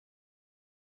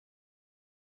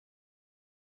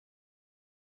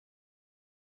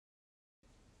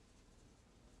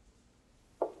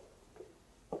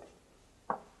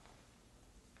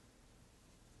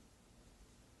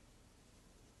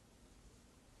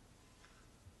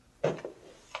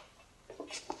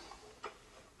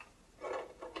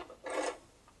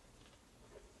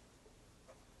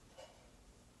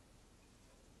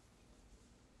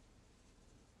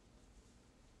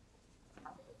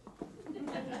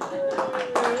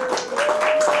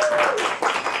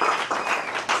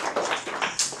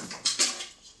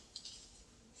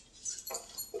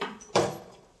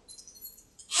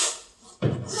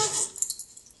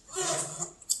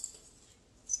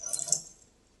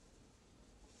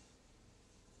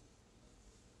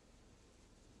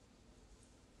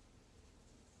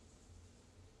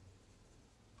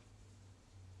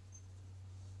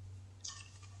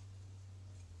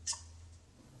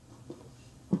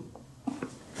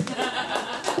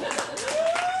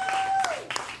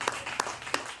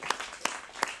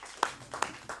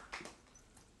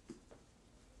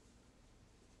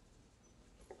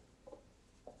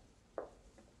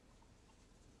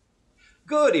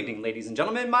Good evening, ladies and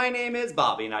gentlemen. My name is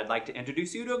Bobby, and I'd like to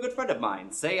introduce you to a good friend of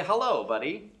mine. Say hello,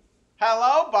 buddy.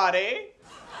 Hello, buddy.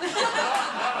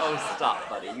 Oh, stop,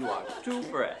 buddy. You are too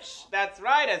fresh. That's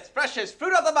right, as fresh as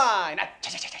fruit of the vine.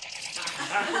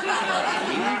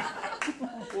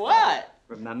 What?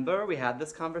 Remember, we had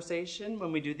this conversation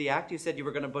when we do the act. You said you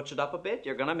were going to butch it up a bit.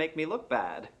 You're going to make me look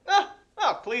bad.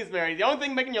 Oh, please, Mary. The only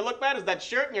thing making you look bad is that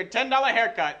shirt and your $10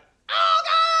 haircut. Oh,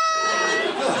 God!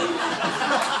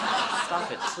 Stop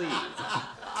it, please.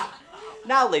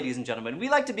 Now, ladies and gentlemen, we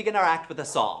like to begin our act with a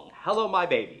song. Hello, my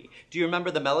baby. Do you remember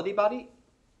the melody, buddy?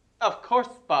 Of course,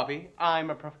 Bobby. I'm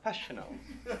a professional.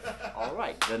 All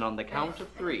right, then on the count of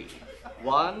 3.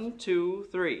 1, 2,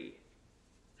 3.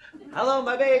 Hello,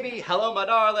 my baby. Hello, my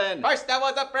darling. First I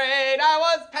was afraid, I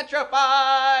was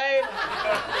petrified.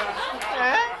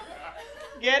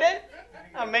 Get it?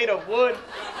 I'm made of wood.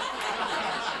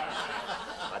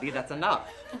 Buddy, that's enough.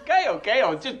 Okay, I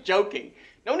was just joking.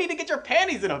 No need to get your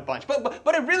panties in a bunch,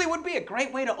 but it really would be a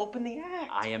great way to open the act.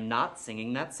 I am not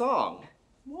singing that song.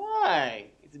 Why?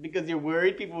 Is it because you're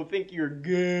worried people will think you're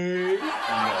gay? No,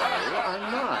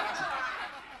 I'm not.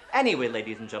 Anyway,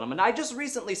 ladies and gentlemen, I just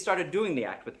recently started doing the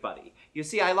act with Buddy. You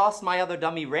see, I lost my other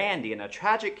dummy, Randy, in a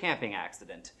tragic camping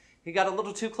accident. He got a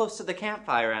little too close to the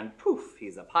campfire and poof,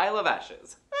 he's a pile of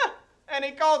ashes. And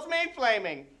he calls me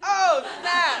flaming. Oh,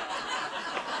 snap!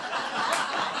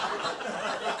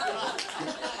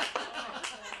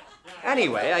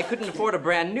 Anyway, I couldn't afford a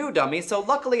brand new dummy, so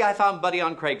luckily I found Buddy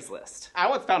on Craigslist. I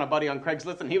once found a buddy on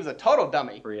Craigslist and he was a total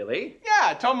dummy. Really? Yeah,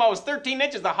 I told him I was 13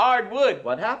 inches of hard wood.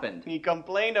 What happened? He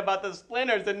complained about the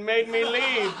splinters and made me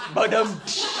leave. Buddy,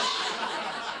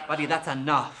 that's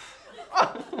enough.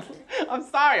 I'm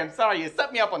sorry. You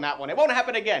set me up on that one. It won't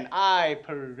happen again. I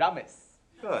promise.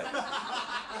 Good.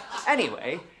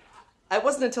 Anyway, it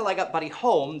wasn't until I got Buddy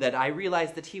home that I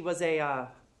realized that he was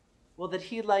that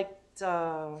he was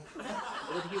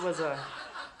a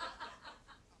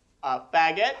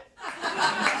faggot?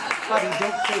 Buddy,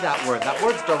 don't say that word. That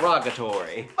word's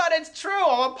derogatory. But it's true.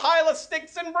 I'm a pile of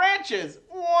sticks and branches.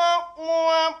 Wah,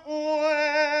 wah,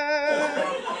 wah.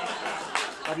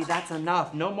 Buddy, that's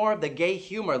enough. No more of the gay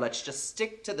humor. Let's just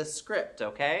stick to the script,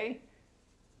 okay?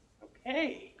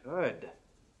 Okay. Good.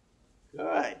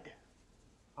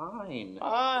 Fine.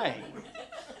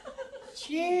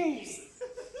 Jeez.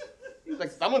 Seems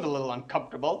like someone's a little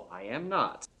uncomfortable. I am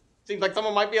not. Seems like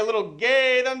someone might be a little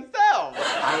gay themselves.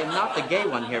 I am not the gay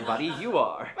one here, buddy. You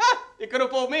are. You could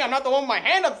have fooled me. I'm not the one with my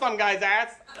hand up some guy's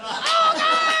ass.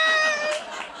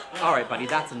 All right, buddy,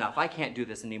 that's enough. I can't do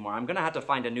this anymore. I'm going to have to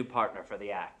find a new partner for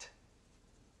the act.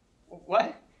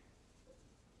 What?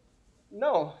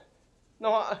 No,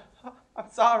 I'm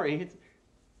sorry.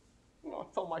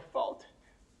 It's all my fault.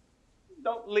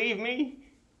 Don't leave me.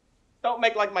 Don't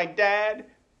make like my dad.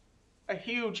 A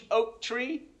huge oak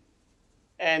tree.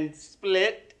 And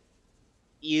split.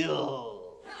 You.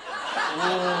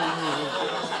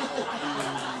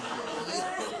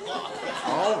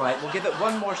 All right, we'll give it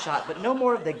one more shot, but no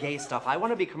more of the gay stuff. I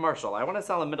want to be commercial. I want to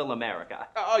sell in Middle America.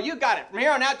 Oh, you got it. From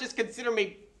here on out, just consider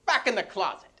me back in the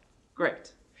closet.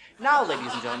 Great. Now,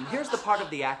 ladies and gentlemen, here's the part of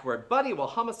the act where Buddy will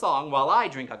hum a song while I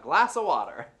drink a glass of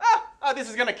water. Oh, this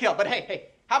is gonna kill. But hey,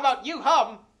 how about you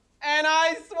hum and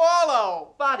I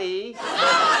swallow? Buddy.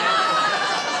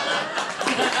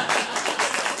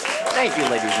 Thank you,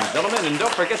 ladies and gentlemen, and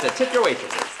don't forget to tip your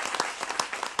waitresses.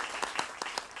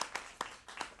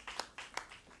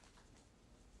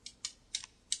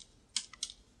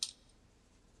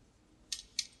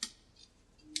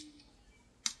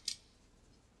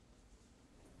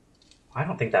 I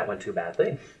don't think that went too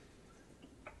badly.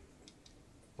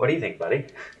 What do you think, buddy?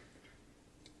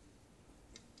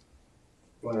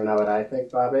 Want to know what I think,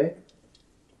 Bobby?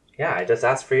 Yeah, I just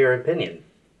asked for your opinion.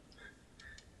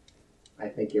 I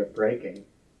think you're breaking.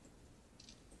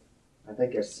 I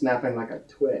think you're snapping like a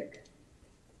twig.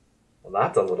 Well,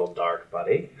 that's a little dark,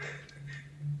 buddy.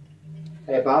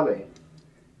 Hey, Bobby.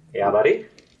 Yeah, buddy?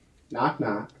 Knock,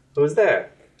 knock. Who's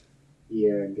there?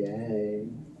 You're gay.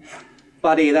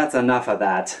 Buddy, that's enough of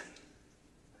that.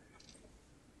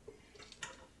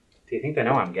 Do you think they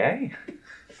know I'm gay?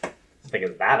 I think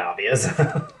it's that obvious.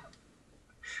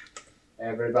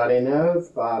 Everybody knows,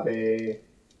 Bobby.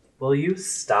 Will you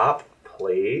stop,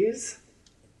 please?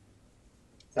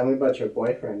 Tell me about your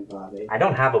boyfriend, Bobby. I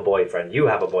don't have a boyfriend. You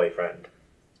have a boyfriend.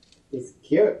 He's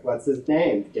cute. What's his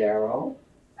name? Daryl?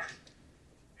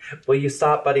 Will you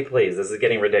stop, buddy, please? This is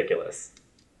getting ridiculous.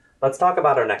 Let's talk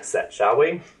about our next set, shall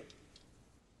we?